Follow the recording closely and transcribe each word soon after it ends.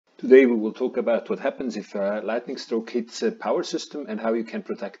Today we will talk about what happens if a lightning stroke hits a power system and how you can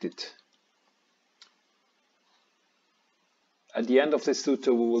protect it. At the end of this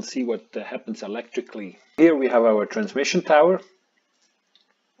tutorial we will see what happens electrically. Here we have our transmission tower,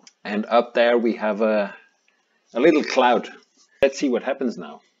 and up there we have a little cloud. Let's see what happens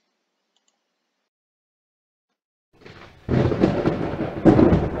now.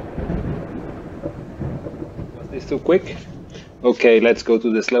 Was this too quick? Okay, let's go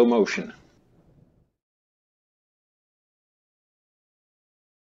to the slow motion.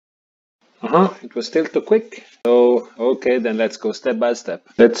 It was still too quick. So, okay, then let's go step by step.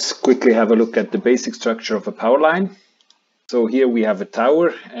 Let's quickly have a look at the basic structure of a power line. So here we have a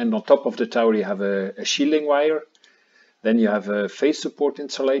tower, and on top of the tower you have a shielding wire. Then you have phase support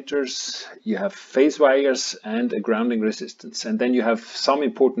insulators, you have phase wires and a grounding resistance. And then you have some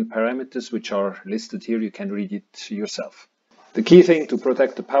important parameters which are listed here. You can read it yourself. The key thing to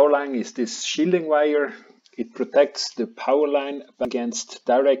protect the power line is this shielding wire. It protects the power line against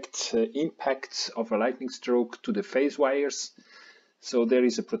direct impacts of a lightning stroke to the phase wires. So there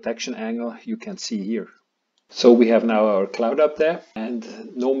is a protection angle you can see here. So we have now our cloud up there,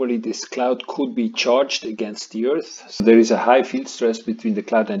 and normally this cloud could be charged against the Earth. So there is a high field stress between the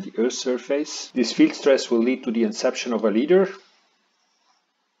cloud and the Earth surface. This field stress will lead to the inception of a leader.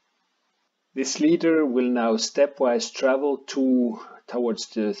 This leader will now stepwise travel towards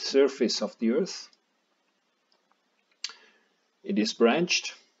the surface of the Earth. It is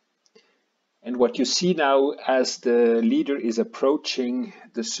branched. And what you see now as the leader is approaching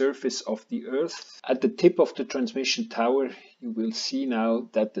the surface of the Earth, at the tip of the transmission tower, you will see now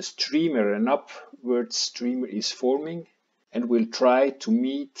that the streamer, an upward streamer, is forming and will try to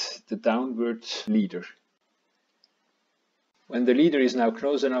meet the downward leader. When the leader is now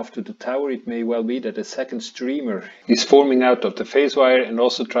close enough to the tower, it may well be that a second streamer is forming out of the phase wire and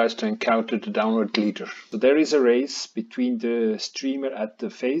also tries to encounter the downward leader. So there is a race between the streamer at the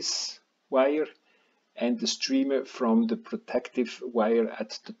phase wire and the streamer from the protective wire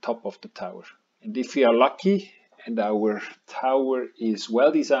at the top of the tower. And if we are lucky and our tower is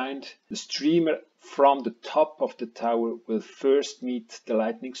well designed, the streamer from the top of the tower will first meet the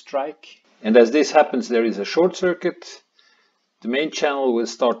lightning strike. And as this happens, there is a short circuit. The main channel will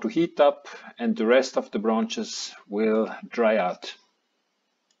start to heat up and the rest of the branches will dry out.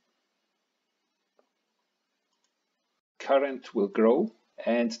 Current will grow,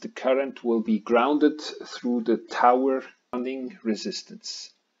 and the current will be grounded through the tower grounding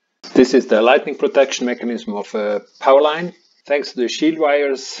resistance. This is the lightning protection mechanism of a power line. Thanks to the shield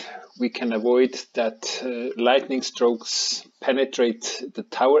wires, we can avoid that lightning strokes penetrate the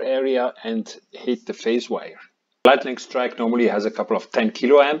tower area and hit the phase wire. Lightning strike normally has a couple of 10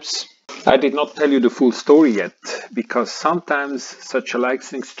 kiloamps. I did not tell you the full story yet, because sometimes such a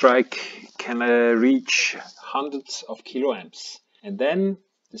lightning strike can reach hundreds of kiloamps. And then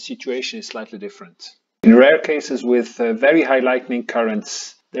the situation is slightly different. In rare cases with very high lightning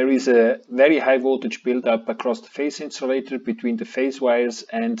currents, there is a very high voltage buildup across the phase insulator between the phase wires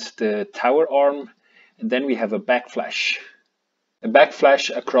and the tower arm. And then we have a backflash. A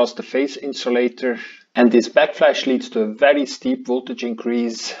backflash across the phase insulator. And this backflash leads to a very steep voltage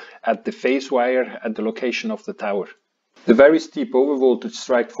increase at the phase wire at the location of the tower. The very steep overvoltage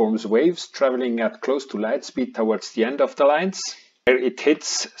strike forms waves traveling at close to light speed towards the end of the lines, where it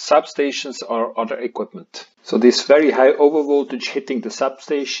hits substations or other equipment. So this very high overvoltage hitting the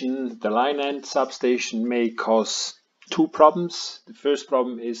substation, the line end substation, may cause two problems. The first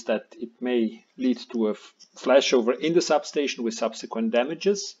problem is that it may lead to a flashover in the substation with subsequent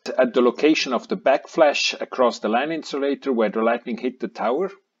damages. At the location of the backflash across the line insulator where the lightning hit the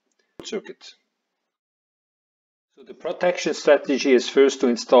tower, circuit. So the protection strategy is first to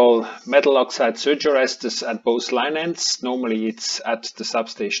install metal oxide surge arresters at both line ends. Normally it's at the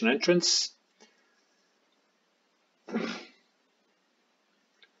substation entrance.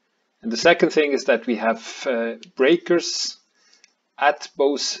 And the second thing is that we have breakers at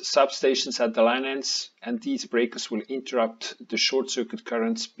both substations at the line ends, and these breakers will interrupt the short circuit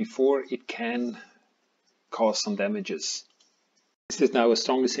currents before it can cause some damages. This is now a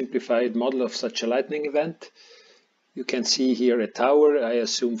strongly simplified model of such a lightning event. You can see here a tower, I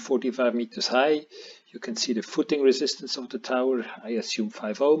assume 45 meters high. You can see the footing resistance of the tower, I assume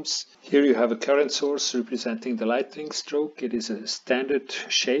 5 ohms. Here you have a current source representing the lightning stroke. It is a standard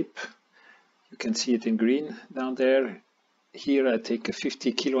shape. You can see it in green down there. Here I take a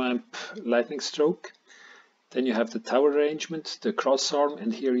 50 kiloamp lightning stroke. Then you have the tower arrangement, the cross arm,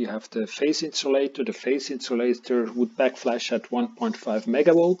 and here you have the phase insulator. The phase insulator would backflash at 1.5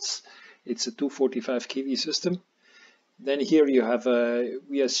 megavolts. It's a 245 kV system. Then here you have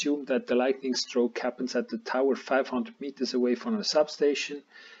we assume that the lightning stroke happens at the tower 500 meters away from a substation,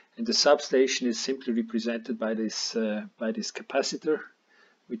 and the substation is simply represented by this capacitor,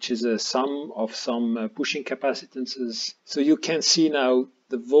 which is a sum of some pushing capacitances. So you can see now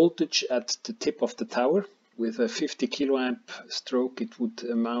the voltage at the tip of the tower. With a 50 kiloamp stroke, it would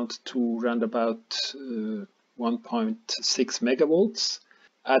amount to around about 1.6 megavolts.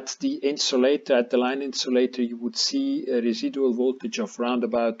 At the insulator, at the line insulator, you would see a residual voltage of around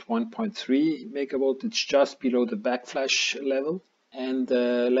about 1.3 megavolt. It's just below the backflash level. And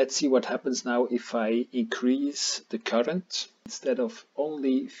let's see what happens now if I increase the current. Instead of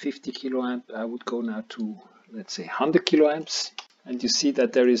only 50 kiloamp, I would go now to, let's say, 100 kiloamps. And you see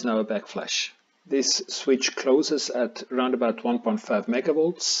that there is now a backflash. This switch closes at around about 1.5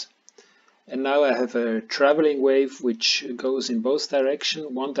 megavolts. And now I have a traveling wave which goes in both directions.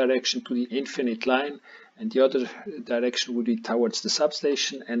 One direction to the infinite line, and the other direction would be towards the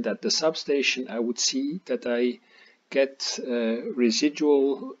substation. And at the substation, I would see that I get a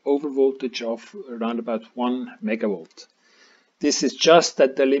residual overvoltage of around about 1 megavolt. This is just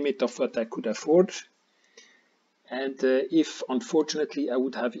at the limit of what I could afford. And if, unfortunately, I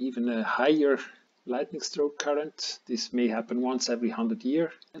would have even a higher lightning stroke current, this may happen once every 100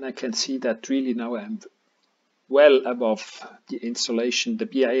 years, and I can see that really now I'm well above the insulation, the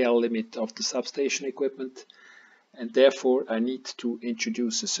BIL limit of the substation equipment, and therefore I need to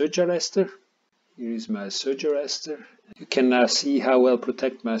introduce a surge arrestor. Here is my surge arrestor. You can now see how well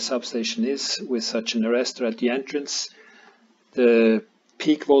protected my substation is with such an arrestor at the entrance. The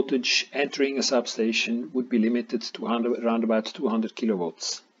peak voltage entering a substation would be limited to around about 200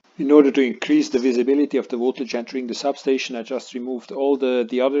 kilovolts. In order to increase the visibility of the voltage entering the substation, I just removed all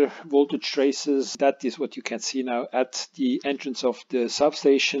the other voltage traces. That is what you can see now at the entrance of the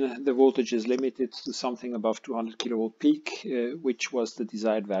substation. The voltage is limited to something above 200 kilovolt peak, which was the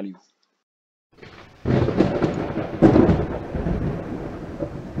desired value.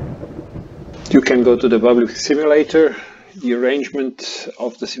 You can go to the public simulator. The arrangement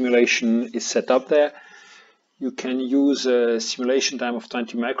of the simulation is set up there. You can use a simulation time of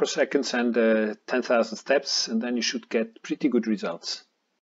 20 microseconds and 10,000 steps, and then you should get pretty good results.